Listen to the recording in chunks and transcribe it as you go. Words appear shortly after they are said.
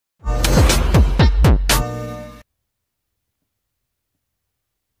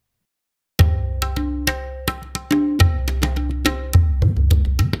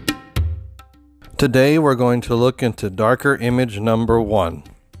Today we're going to look into Darker Image number 1.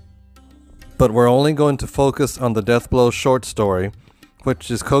 But we're only going to focus on the Deathblow short story,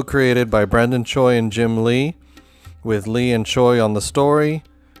 which is co-created by Brandon Choi and Jim Lee, with Lee and Choi on the story,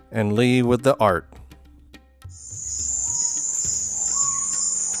 and Lee with the art.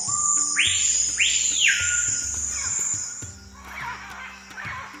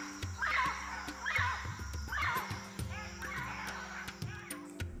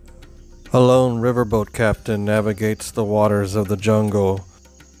 A lone riverboat captain navigates the waters of the jungle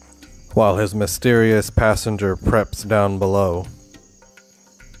while his mysterious passenger preps down below.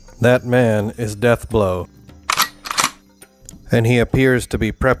 That man is Deathblow, and he appears to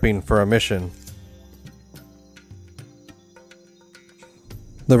be prepping for a mission.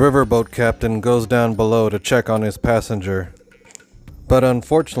 The riverboat captain goes down below to check on his passenger, but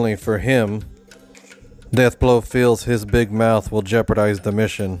unfortunately for him, Deathblow feels his big mouth will jeopardize the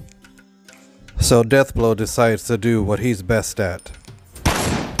mission. So Deathblow decides to do what he's best at.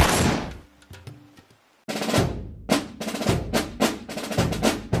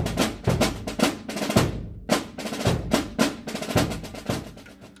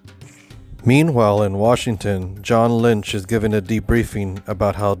 Meanwhile in Washington, John Lynch is giving a debriefing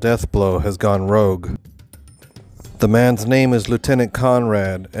about how Deathblow has gone rogue. The man's name is Lieutenant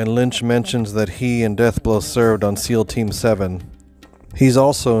Conrad, and Lynch mentions that he and Deathblow served on SEAL Team 7. He's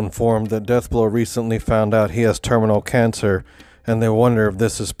also informed that Deathblow recently found out he has terminal cancer, and they wonder if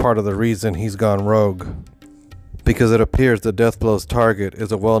this is part of the reason he's gone rogue. Because it appears that Deathblow's target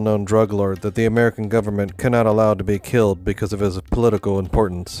is a well-known drug lord that the American government cannot allow to be killed because of his political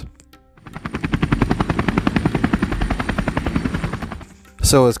importance.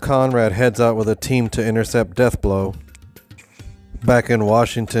 So as Conrad heads out with a team to intercept Deathblow, back in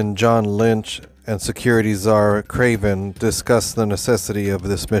Washington, John Lynch and security czar Craven discuss the necessity of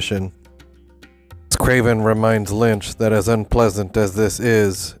this mission. Craven reminds Lynch that as unpleasant as this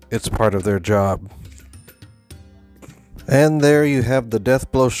is, it's part of their job. And there you have the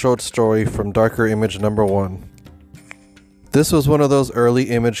Deathblow short story from Darker Image number 1. This was one of those early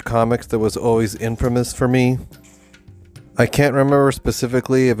Image comics that was always infamous for me. I can't remember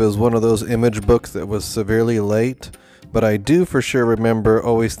specifically if it was one of those Image books that was severely late, but I do for sure remember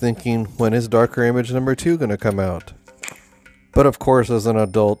always thinking, when is Darker Image number 2 gonna come out? But of course, as an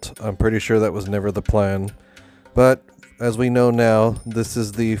adult, I'm pretty sure that was never the plan. But as we know now, this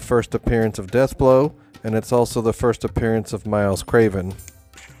is the first appearance of Deathblow, and it's also the first appearance of Miles Craven.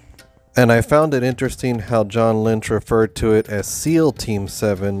 And I found it interesting how John Lynch referred to it as SEAL Team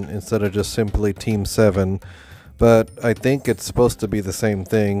 7 instead of just simply Team 7. But I think it's supposed to be the same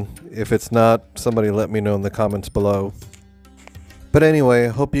thing. If it's not, somebody let me know in the comments below. But anyway, I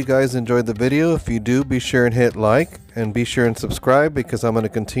hope you guys enjoyed the video. If you do, be sure and hit like, and be sure and subscribe, because I'm going to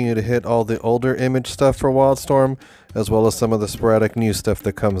continue to hit all the older Image stuff for Wildstorm, as well as some of the sporadic new stuff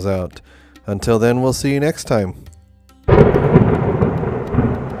that comes out. Until then, we'll see you next time.